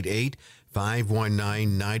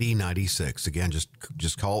 888-519-9096. Again, just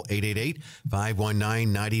call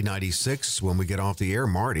 888-519-9096. When we get off the air,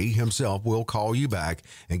 Marty himself will call you back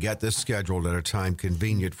and get this scheduled at a time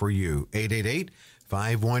convenient for you.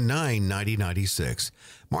 888-519-9096.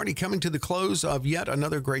 Marty, coming to the close of yet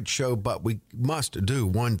another great show, but we must do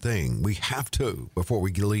one thing. We have to before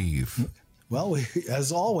we leave. Well,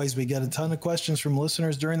 as always, we get a ton of questions from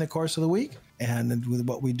listeners during the course of the week. And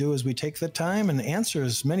what we do is we take the time and answer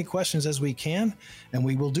as many questions as we can, and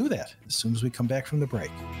we will do that as soon as we come back from the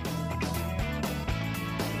break.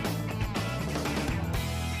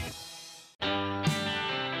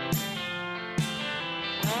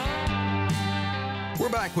 We're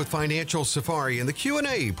back with Financial Safari in the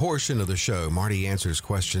Q&A portion of the show. Marty answers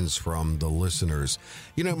questions from the listeners.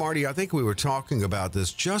 You know, Marty, I think we were talking about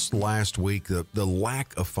this just last week, the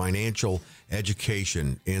lack of financial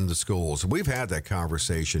education in the schools. We've had that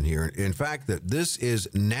conversation here. In fact, that this is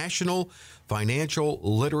National Financial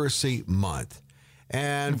Literacy Month.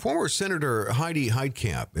 And former Senator Heidi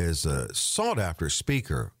Heitkamp is a sought-after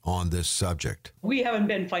speaker on this subject. We haven't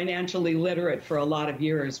been financially literate for a lot of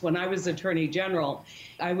years. When I was Attorney General,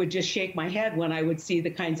 I would just shake my head when I would see the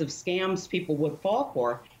kinds of scams people would fall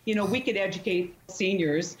for. You know, we could educate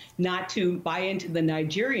seniors not to buy into the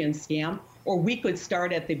Nigerian scam, or we could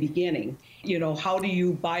start at the beginning. You know, how do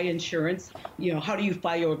you buy insurance? You know, how do you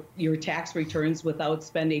file your tax returns without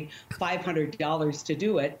spending $500 to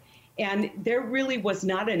do it? And there really was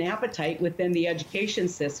not an appetite within the education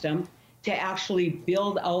system to actually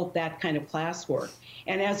build out that kind of classwork.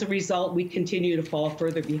 And as a result, we continue to fall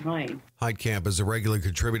further behind. Heitkamp is a regular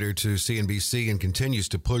contributor to CNBC and continues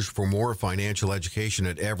to push for more financial education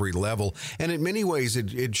at every level. And in many ways,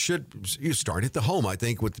 it should you start at the home, I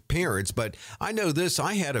think, with the parents. But I know this,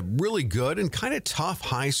 I had a really good and kind of tough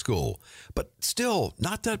high school, but still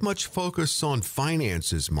not that much focus on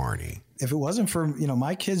finances, Marty. If it wasn't for,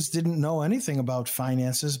 my kids didn't know anything about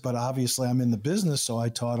finances, but obviously I'm in the business. So I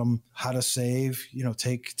taught them how to save,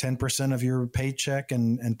 take 10% of your paycheck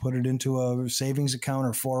and put it into a savings account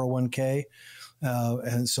or 401k.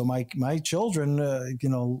 And so my children,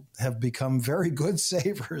 have become very good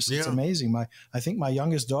savers. It's amazing. I think my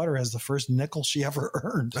youngest daughter has the first nickel she ever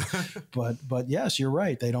earned. but yes, you're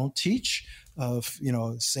right. They don't teach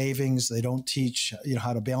savings. They don't teach,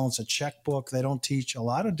 how to balance a checkbook. They don't teach a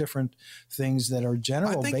lot of different things that are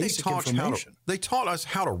general basic information. They taught us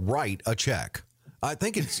how to write a check. I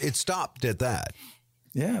think it stopped at that.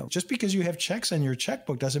 Yeah. Just because you have checks on your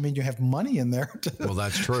checkbook doesn't mean you have money in there well,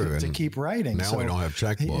 that's true. to keep writing. Now we don't have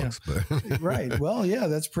checkbooks. But right. Well, yeah,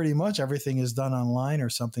 that's pretty much everything is done online or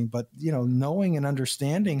something. But, knowing and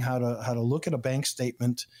understanding how to look at a bank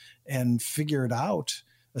statement and figure it out,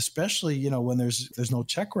 especially, when there's no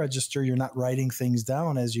check register, you're not writing things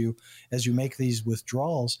down as you make these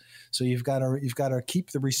withdrawals. So you've got to keep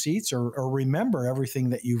the receipts or remember everything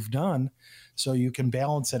that you've done so you can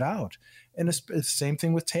balance it out. And it's the same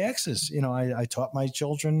thing with taxes. I taught my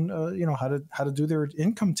children, how to do their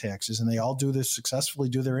income taxes, and they all successfully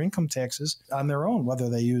do their income taxes on their own, whether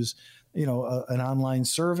they use, an online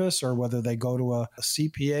service or whether they go to a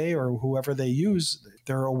CPA or whoever they use.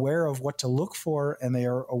 They're aware of what to look for and they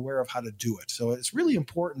are aware of how to do it. So it's really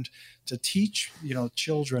important to teach,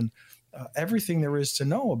 children everything there is to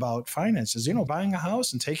know about finances, buying a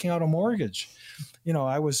house and taking out a mortgage.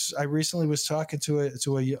 I recently was talking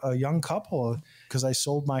to a young couple because I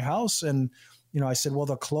sold my house, and, I said, well,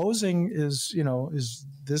 the closing is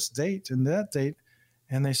this date and that date.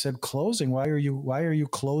 And they said, closing, why are you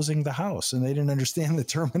closing the house? And they didn't understand the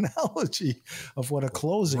terminology of what a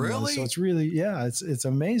closing was. So it's really, it's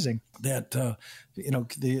amazing that,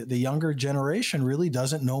 the younger generation really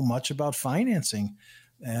doesn't know much about financing.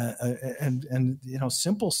 And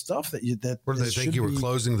simple stuff that What did they think you were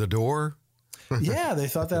closing the door? Yeah, they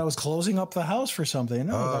thought that I was closing up the house for something.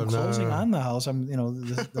 No, I'm closing on the house. I'm,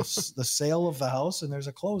 the sale of the house, and there's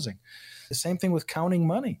a closing. The same thing with counting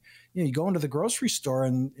money. You go into the grocery store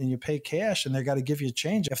and you pay cash, and they got to give you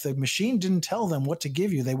change. If the machine didn't tell them what to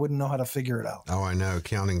give you, they wouldn't know how to figure it out. Oh, I know.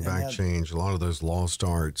 Counting back change. A lot of those lost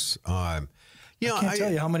arts. I can't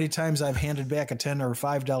tell you how many times I've handed back a $10 or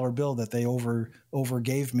 $5 bill that they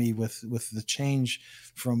overgave me with the change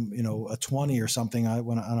from a 20 or something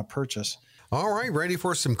on a purchase. All right, ready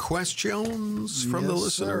for some questions from the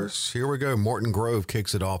listeners? Sir. Here we go. Morton Grove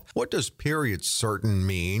kicks it off. What does period certain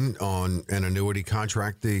mean on an annuity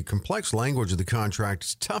contract? The complex language of the contract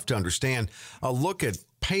is tough to understand. A look at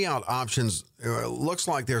payout options looks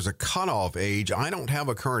like there's a cutoff age. I don't have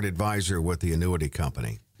a current advisor with the annuity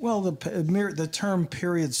company. Well, the term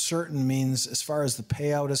period certain means, as far as the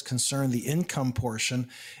payout is concerned, the income portion,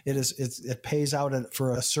 it pays out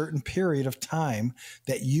for a certain period of time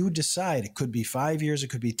that you decide. It could be 5 years, it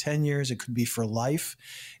could be 10 years, it could be for life,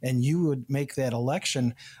 and you would make that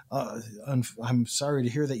election. I'm sorry to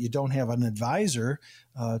hear that you don't have an advisor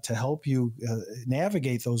to help you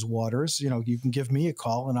navigate those waters. You can give me a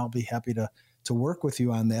call, and I'll be happy to work with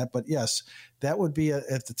you on that. But yes, that would be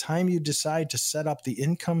at the time you decide to set up the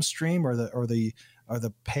income stream or the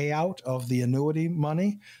payout of the annuity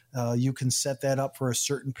money. You can set that up for a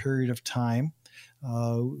certain period of time.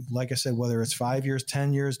 Like I said, whether it's 5 years,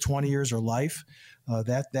 10 years, 20 years, or life,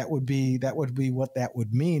 that would be what that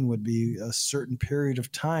would mean. Would be a certain period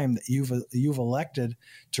of time that you've elected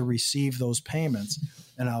to receive those payments.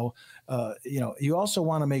 And now, you also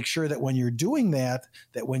want to make sure that when you're doing that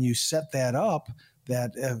when you set that up,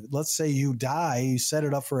 that let's say you die, you set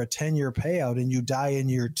it up for a 10-year payout, and you die in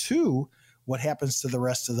year 2. What happens to the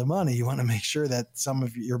rest of the money? You want to make sure that some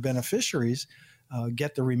of your beneficiaries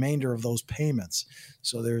get the remainder of those payments.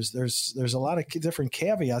 So there's a lot of different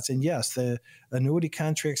caveats. And yes, the annuity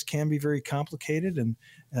contracts can be very complicated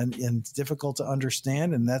and difficult to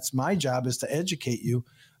understand. And that's my job, is to educate you.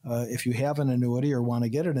 If you have an annuity or want to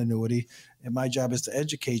get an annuity, and my job is to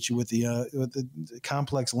educate you with the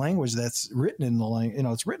complex language that's written in the language.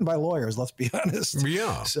 It's written by lawyers. Let's be honest.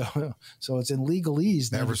 Yeah. So it's in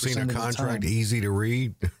legalese. Never seen a contract easy to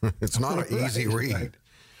read. It's not an easy read. Right.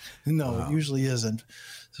 No, It usually isn't,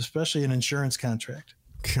 especially an insurance contract.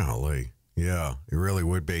 Golly. Yeah, it really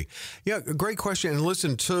would be. Yeah, great question. And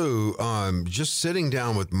listen, too, just sitting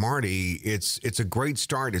down with Marty, it's a great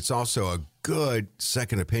start. It's also a good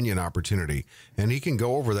second opinion opportunity. And he can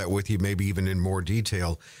go over that with you, maybe even in more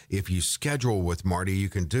detail. If you schedule with Marty, you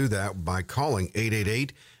can do that by calling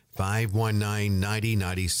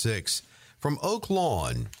 888-519-9096. From Oak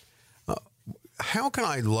Lawn, how can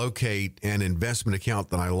I locate an investment account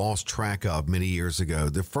that I lost track of many years ago?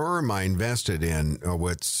 The firm I invested in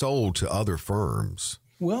was sold to other firms.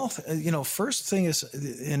 Well, first thing is,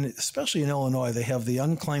 especially in Illinois, they have the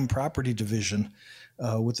unclaimed property division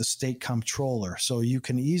with the state comptroller. So you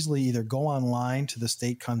can easily either go online to the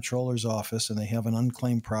state comptroller's office, and they have an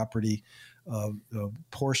unclaimed property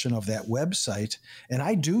portion of that website. And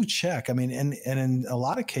I do check. I mean, and in a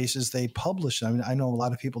lot of cases they publish. I mean, I know a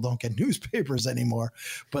lot of people don't get newspapers anymore,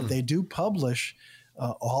 but they do publish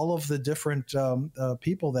all of the different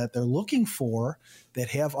people that they're looking for that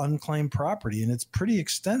have unclaimed property. And it's pretty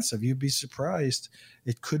extensive. You'd be surprised.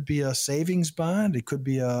 It could be a savings bond. It could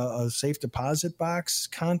be a safe deposit box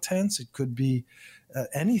contents. It could be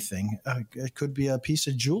anything. It could be a piece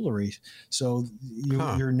of jewelry. So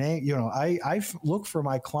your name, I look for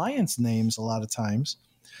my clients' names a lot of times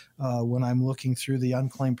when I'm looking through the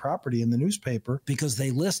unclaimed property in the newspaper, because they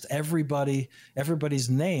list everybody's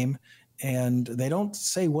name. And they don't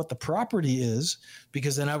say what the property is,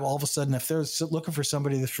 because then all of a sudden, if they're looking for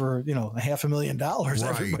somebody for $500,000,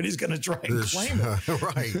 everybody's going to try and claim it.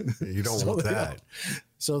 Right, you don't want that.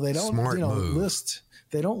 So they don't list.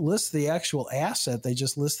 They don't list the actual asset. They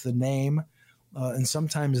just list the name and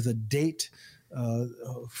sometimes the date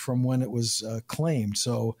from when it was claimed.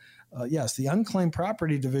 So yes, the unclaimed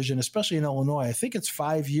property division, especially in Illinois, I think it's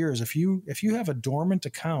 5 years. If you have a dormant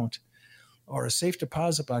account or a safe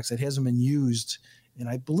deposit box that hasn't been used, and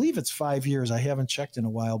I believe it's 5 years. I haven't checked in a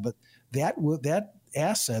while, but that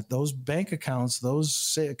asset, those bank accounts,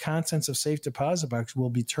 those contents of safe deposit box will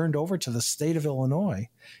be turned over to the state of Illinois.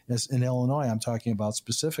 As in Illinois, I'm talking about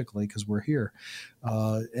specifically because we're here.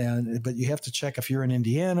 But you have to check if you're in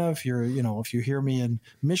Indiana, if you hear me in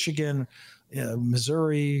Michigan,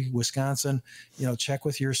 Missouri, Wisconsin, check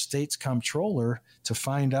with your state's comptroller to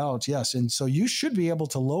find out. Yes, and so you should be able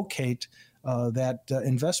to locate that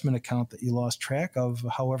investment account that you lost track of,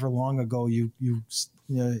 however long ago you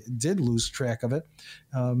did lose track of it,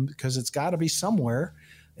 because it's got to be somewhere.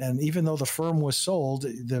 And even though the firm was sold,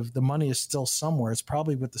 the money is still somewhere. It's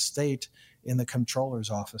probably with the state in the comptroller's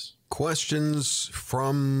office. Questions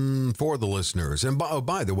for the listeners. And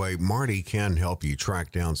by the way, Marty can help you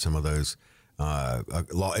track down some of those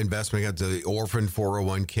investment at the orphan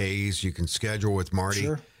 401ks. You can schedule with Marty.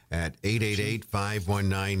 Sure. At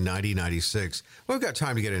 888-519-9096. We've got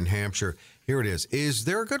time to get in Hampshire. Here it is. Is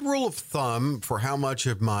there a good rule of thumb for how much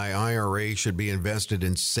of my IRA should be invested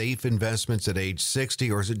in safe investments at age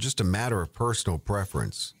 60, or is it just a matter of personal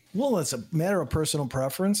preference? Well, it's a matter of personal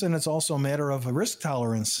preference, and it's also a matter of a risk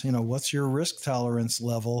tolerance. What's your risk tolerance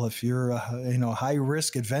level? If you're a high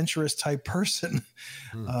risk, adventurous type person,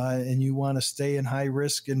 and you want to stay in high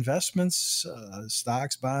risk investments,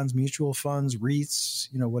 stocks, bonds, mutual funds, REITs,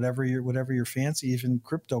 whatever your fancy, even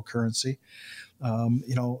cryptocurrency.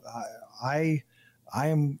 I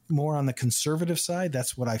am more on the conservative side.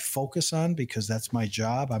 That's what I focus on because that's my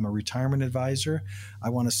job. I'm a retirement advisor. I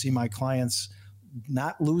want to see my clients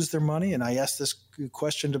not lose their money. And I ask this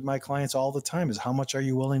question to my clients all the time is, how much are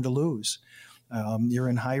you willing to lose? You're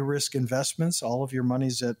in high risk investments. All of your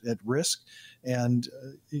money's at risk. And,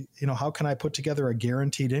 how can I put together a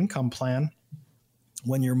guaranteed income plan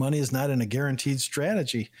when your money is not in a guaranteed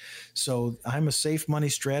strategy? So I'm a safe money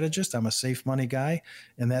strategist. I'm a safe money guy.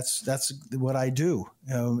 And that's what I do.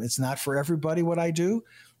 It's not for everybody what I do.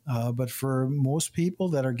 But for most people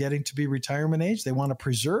that are getting to be retirement age, they want to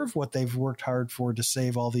preserve what they've worked hard for to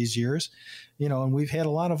save all these years. And we've had a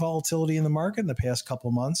lot of volatility in the market in the past couple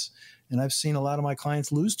of months. And I've seen a lot of my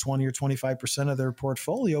clients lose 20 or 25% of their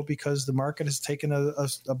portfolio because the market has taken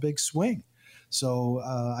a big swing. So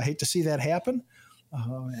I hate to see that happen.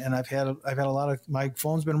 And I've had a lot of my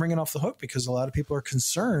phone's been ringing off the hook because a lot of people are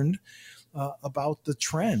concerned about the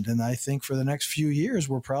trend. And I think for the next few years,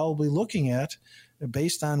 we're probably looking at,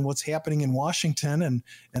 based on what's happening in Washington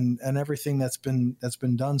and everything that's been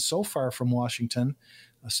done so far from Washington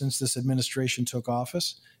since this administration took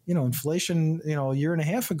office. Inflation, a year and a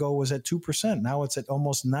half ago was at 2%. Now it's at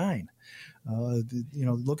almost 9%.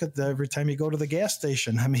 Look at every time you go to the gas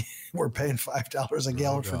station. I mean, we're paying $5 a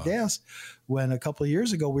gallon for gas, when a couple of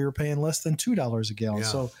years ago we were paying less than $2 a gallon.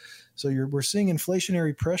 Yeah. So we're seeing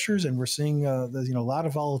inflationary pressures, and we're seeing a lot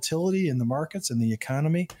of volatility in the markets and the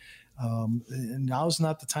economy. And now's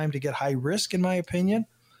not the time to get high risk, in my opinion.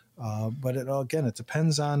 But it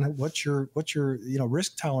depends on what your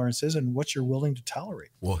risk tolerance is and what you're willing to tolerate.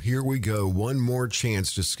 Well, here we go. One more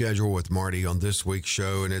chance to schedule with Marty on this week's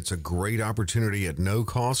show, and it's a great opportunity at no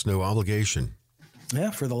cost, no obligation.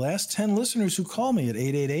 Yeah, for the last 10 listeners who call me at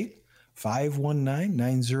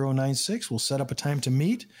 888-519-9096, we'll set up a time to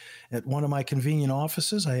meet at one of my convenient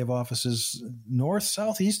offices. I have offices north,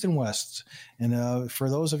 south, east, and west. And for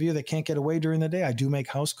those of you that can't get away during the day, I do make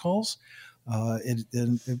house calls.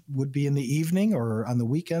 It would be in the evening or on the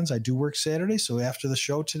weekends. I do work Saturday. So after the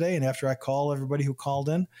show today and after I call everybody who called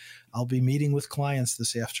in, I'll be meeting with clients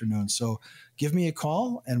this afternoon. So give me a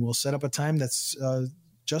call and we'll set up a time that's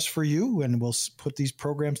just for you. And we'll put these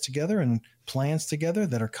programs together and plans together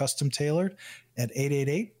that are custom tailored at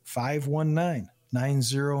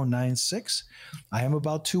 888-519-9096. I am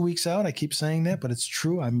about 2 weeks out. I keep saying that, but it's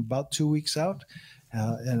true. I'm about 2 weeks out.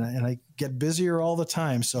 And I get busier all the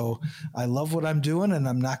time. So I love what I'm doing and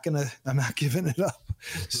I'm not giving it up.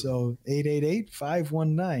 So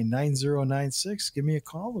 888-519-9096. Give me a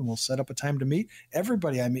call and we'll set up a time to meet.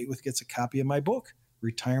 Everybody I meet with gets a copy of my book,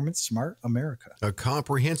 Retirement Smart America. A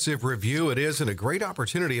comprehensive review it is, and a great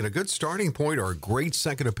opportunity and a good starting point or a great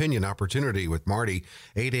second opinion opportunity with Marty.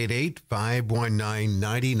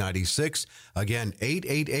 888-519-9096. Again,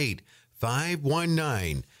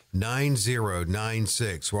 888-519-9096.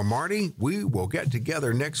 9096. Well, Marty, we will get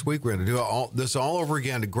together next week. We're going to do this all over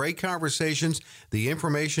again. Great conversations. The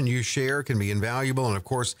information you share can be invaluable. And, of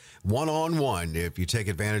course, one-on-one if you take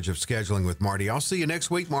advantage of scheduling with Marty. I'll see you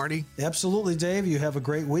next week, Marty. Absolutely, Dave. You have a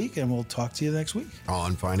great week, and we'll talk to you next week.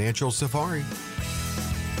 On Financial Safari.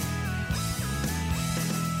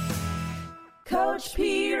 Coach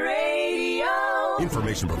P Radio.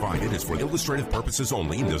 Information provided is for illustrative purposes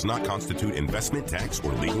only and does not constitute investment, tax,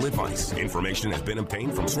 or legal advice. Information has been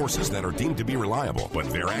obtained from sources that are deemed to be reliable, but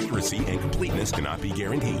their accuracy and completeness cannot be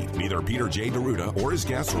guaranteed. Neither Peter J. D'Arruda or his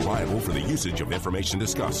guests are liable for the usage of information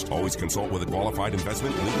discussed. Always consult with a qualified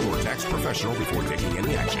investment, legal, or tax professional before taking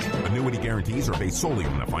any action. Annuity guarantees are based solely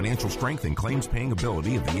on the financial strength and claims-paying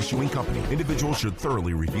ability of the issuing company. Individuals should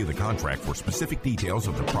thoroughly review the contract for specific details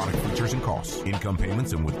of the product features and costs. Income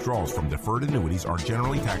payments and withdrawals from deferred annuities are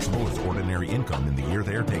generally taxable as ordinary income in the year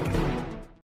they are taken.